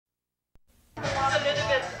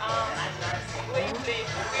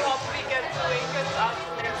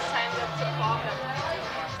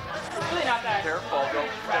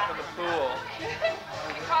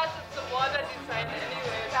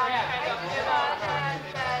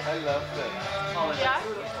I love this. Oh, Yeah.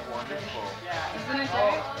 it's wonderful. Isn't it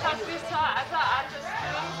great? Because we saw other artists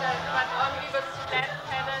doing that, but only with flat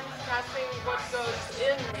patterns, nothing what goes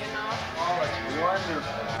in, you know. Oh, it's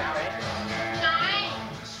wonderful.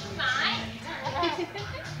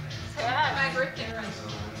 Yeah, my birthday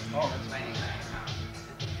present. Oh, that's nice.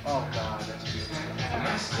 Oh God, that's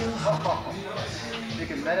beautiful. Oh, you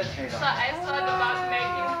can meditate So on it. I thought about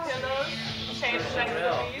making pillows shaped like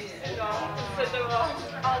the leaves, you know, to sit around.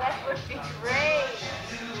 Oh, that would be great.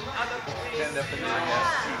 Out of the trees. Stand up and do a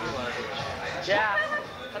Yeah,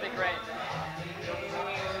 that'd be great.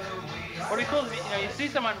 What'd be cool is, you know, you see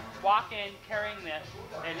someone walk in carrying this,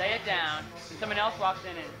 they lay it down, and someone else walks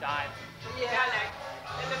in and dives. Yeah, like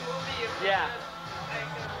in the movie. Yeah.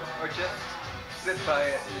 Or just sit by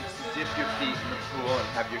it and dip your feet in the pool and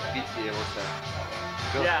have your feet be able to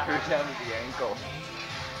go through down to the ankle.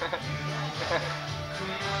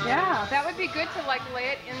 Yeah, that would be good to like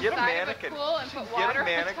lay it inside of a pool and put water.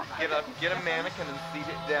 Get a mannequin and seat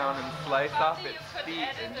it down and slice off its feet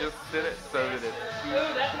and just sit it so that its feet.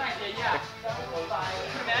 Ooh, that's an idea, yeah.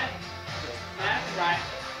 Mannequin, right?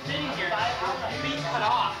 Sitting here, feet cut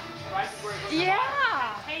off, right? Yeah.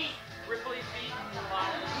 Hey, ripply feet in the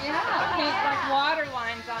water. Yeah, paint like water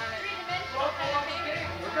lines on it.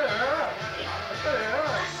 Look at her! Look at her!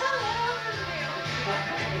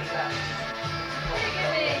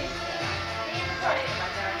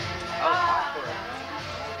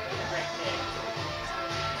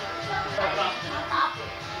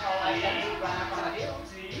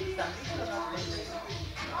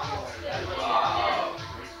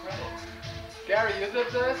 Gary, you did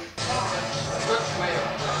this? Good whale.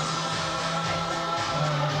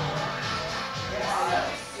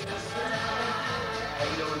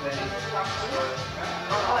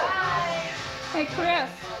 Hey, Chris.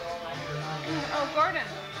 Oh, Gordon.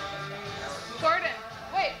 Gordon,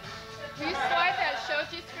 wait. Will you slide that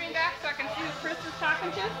shoji screen back so I can see who Chris is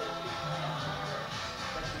talking to?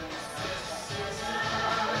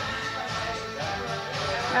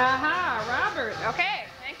 Aha, Robert. Okay,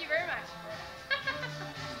 thank you very much.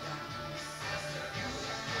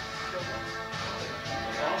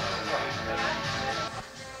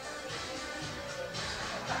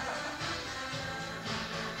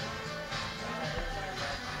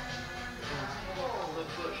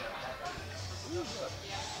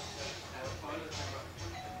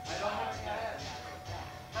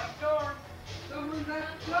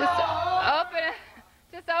 Just open it.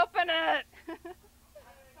 Just open it.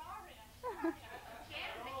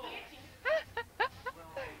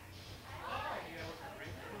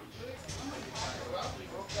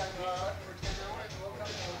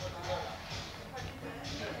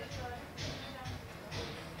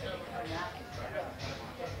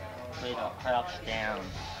 Wait, crouch down.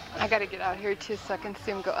 I gotta get out here too so I can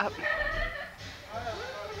see him go up.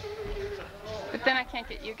 But then I can't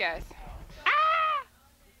get you guys.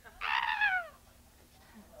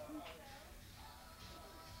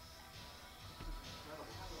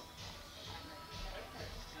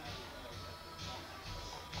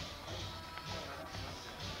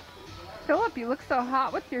 Philip, you look so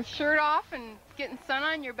hot with your shirt off and getting sun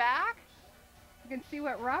on your back. You can see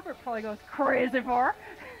what Robert probably goes crazy for.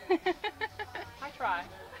 I try.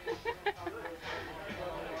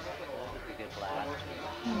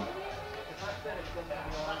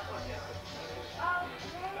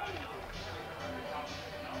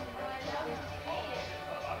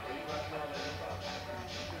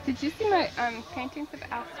 Did you see my paintings of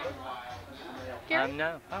Astrid? Gary?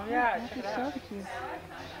 No. Oh yeah, I have to show it to you.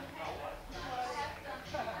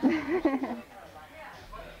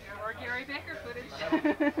 Or Gary Baker footage.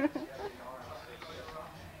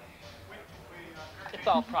 It's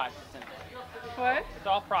all price, isn't it? What? It's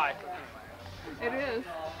all price. It is.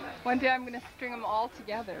 One day I'm going to string them all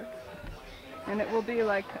together. And it will be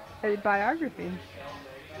like a biography.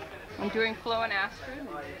 I'm doing Flo and Astrid.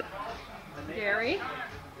 And Gary.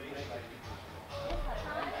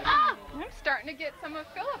 Ah! I'm starting to get some of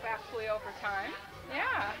Philip actually over time.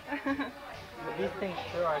 Yeah. These things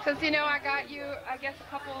sure are. Because, you know, I got you, I guess, a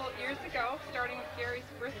couple years ago, starting with Gary's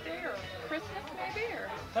birthday or Christmas maybe, or...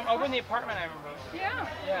 Over in the apartment, I remember. Yeah.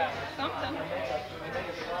 Yeah. Something.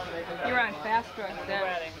 You were on fast drugs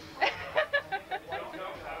then.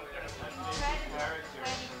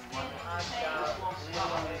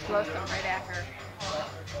 Blow some right at her.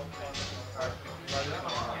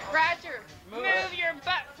 Roger, move your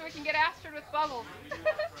butt so we can get Astrid with bubbles.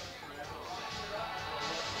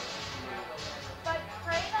 But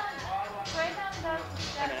Kraydon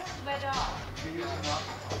doesn't split off.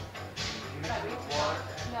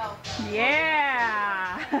 No.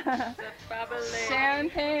 Yeah.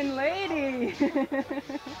 Champagne lady.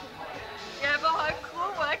 Yeah, but how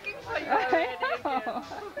cool working for you already again.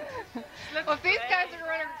 Well, if these guys are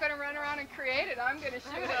going to run around and create it, I'm going to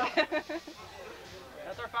shoot it.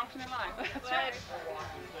 That's our function in life. That's right.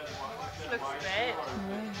 This looks great.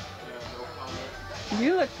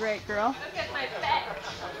 You look great, girl. Look at my back.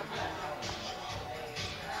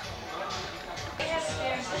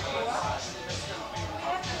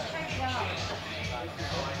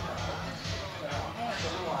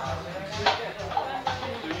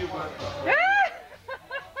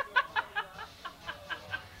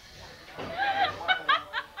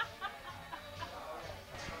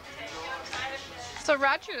 So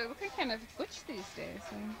Roger, you're looking kind of butch these days.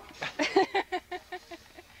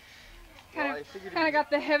 kind of got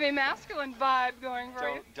the heavy masculine vibe going for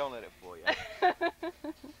you. Don't let it fool you.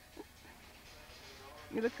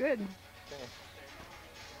 You look good.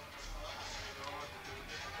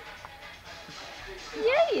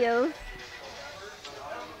 Yes.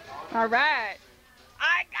 All right.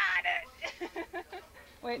 I got it.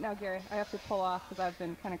 Wait, now, Gary, I have to pull off because I've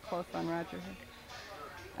been kind of close on Roger here.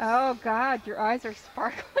 Oh God, your eyes are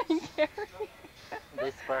sparkling, Gary.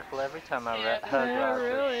 They sparkle every time I hug Yeah, Roger.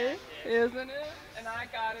 really, isn't it? And I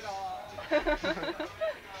got it all.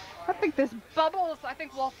 I think there's bubbles. I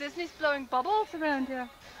think Walt Disney's blowing bubbles around here.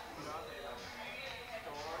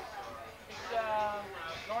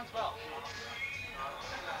 It's going swell.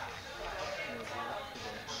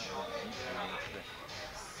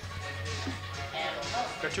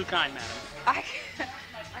 You're too kind, madam. I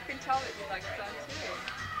can tell that you like sun too.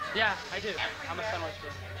 Yeah, I do. I'm a sun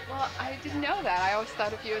worshiper. Well, I didn't know that. I always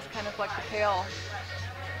thought of you as kind of like the pale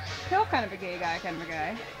kind of a gay guy kind of a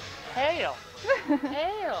guy. Hail!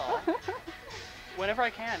 Hail! Whenever I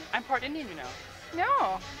can. I'm part Indian, you know.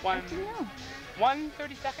 No. One, I didn't know.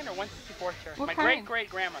 132nd or 164th Cherokee. What My kind?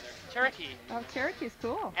 great-great-grandmother. Cherokee. Oh, Cherokee's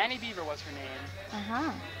cool. Annie Beaver was her name.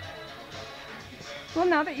 Uh-huh. Well,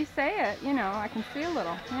 now that you say it, you know, I can see a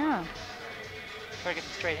little. Yeah. Try to get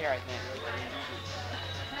some straight hair, I think.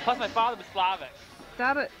 Plus, my father was Slavic.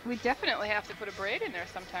 We definitely have to put a braid in there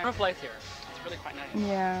sometime. No place here. It's really quite nice.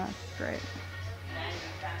 Yeah, it's great.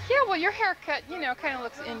 Yeah, well, your haircut, you know, kind of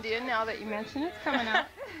looks Indian now that you mention it. It's coming out.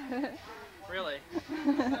 Really? A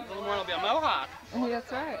little more, it'll be a mohawk.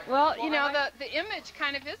 That's right. Well, you know, the image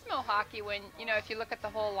kind of is mohawky when, you know, if you look at the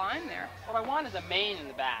whole line there. What I want is a mane in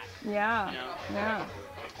the back. Yeah. You know? Yeah.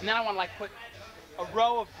 And then I want to, like, put a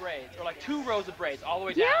row of braids, or like 2 rows of braids all the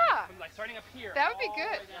way down. Yeah. From, like, starting up here. That would be all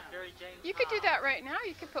good. the way down. You could do that right now.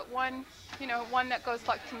 You could put one, you know, one that goes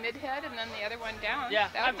like to mid-head and then the other one down. Yeah,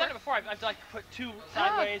 That I've would done it work. before. I've like put 2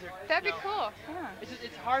 sideways or. That'd be you know. cool. Yeah.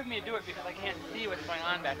 It's hard for me to do it because I can't see what's going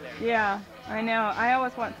on back there. Yeah, I know. I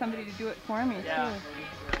always want somebody to do it for me, Yeah.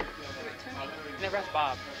 too. Never asked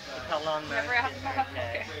Bob. How long Never asked Bob.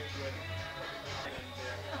 Okay.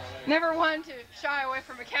 Never one to shy away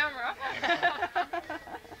from a camera.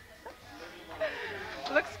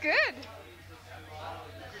 Looks good.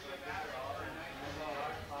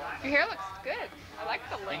 Your hair looks good. I like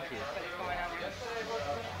the length Thank you. that's going on.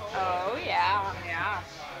 Oh yeah, yeah.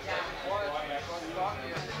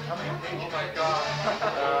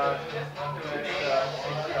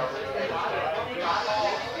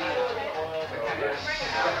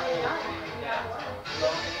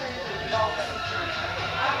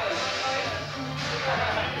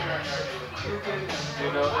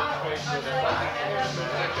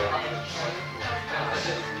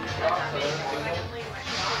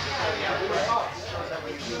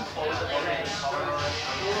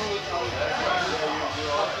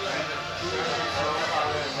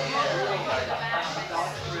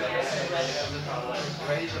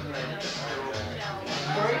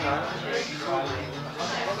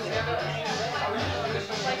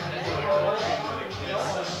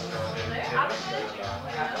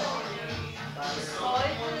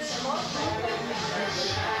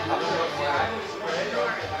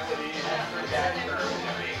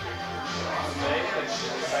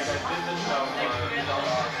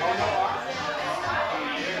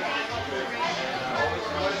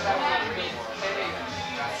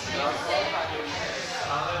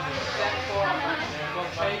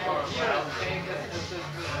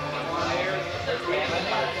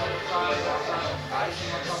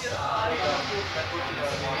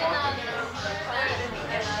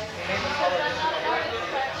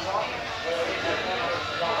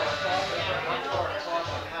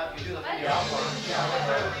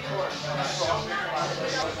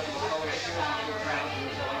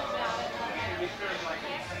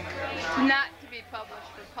 Not to be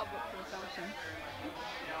published for public consumption.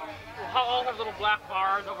 We'll all have little black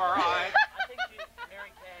bars over our eyes. I think she's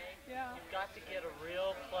Mary Kay. Yeah. You've got to get a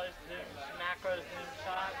real close zoom, macro zoom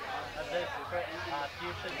shot of this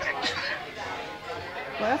fuchsia device.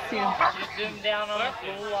 Bless you. Did you zoom down on the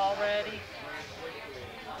pool already?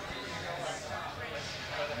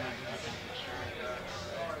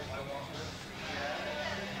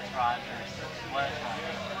 Roger. What?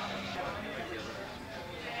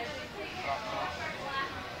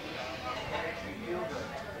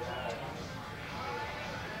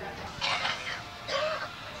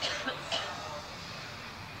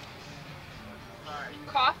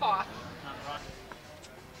 Cough off.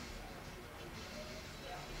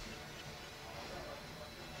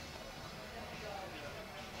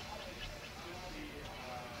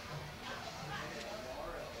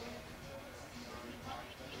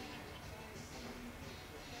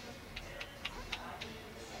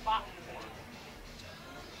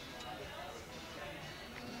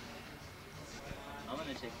 I'm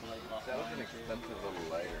gonna take the light off. That was an expensive little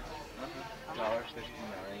lighter.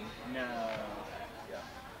 $1.59. No. Yeah.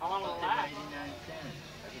 How long was They that? were 89 cents.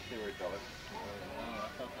 I think they were $1.59. Oh, I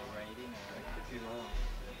thought they were 89. Like too long.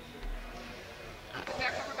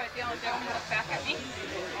 Back over by Dale and don't look back at me.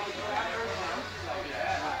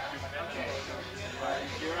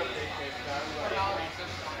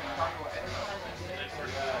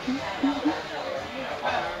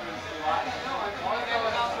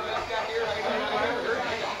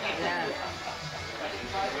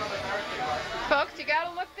 Folks, you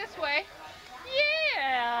gotta look this way.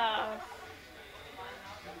 Yeah.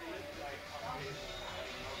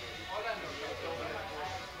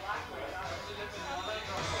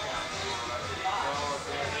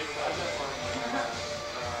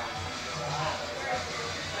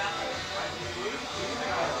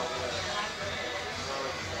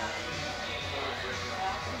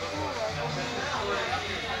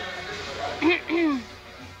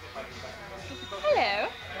 Hello.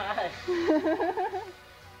 Hi.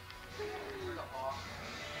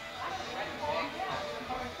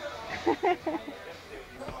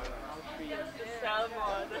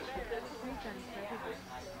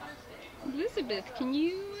 Elizabeth, can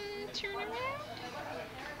you turn around?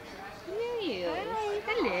 Yes.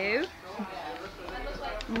 Hello.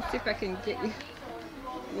 Let me see if I can get you.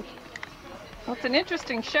 Well, it's an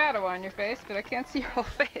interesting shadow on your face, but I can't see your whole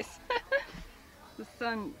face. The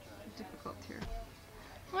sun is difficult here.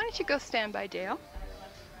 Why don't you go stand by Dale?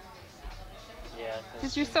 Yeah.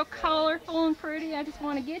 Because you're so colorful and pretty, I just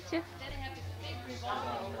want to get you.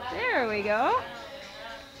 There we go.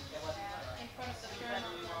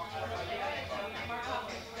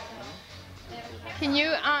 Can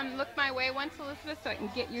you look my way once, Elizabeth, so I can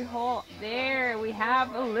get you whole? There, we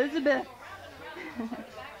have Elizabeth.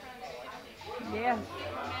 Yes.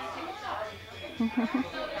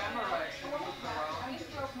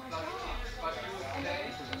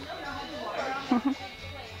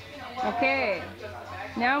 Okay.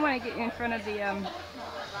 Now I want to get you in front of the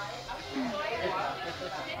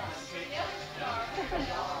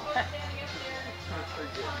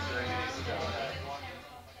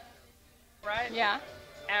Right? yeah.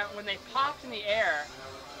 And when they popped in the air,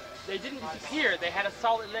 they didn't disappear. They had a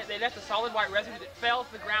solid. They left a solid white residue that fell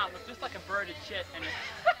to the ground, looked just like a bird had shit, and it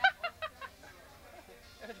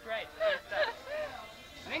was great. Great stuff.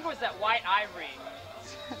 I think it was that white ivory.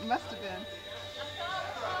 It must have been.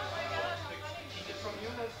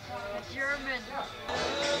 German.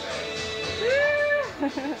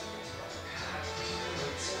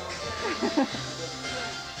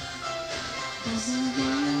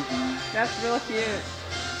 That's real cute.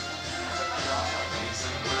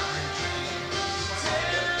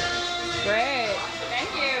 Great.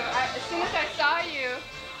 Thank you. As soon as I saw you,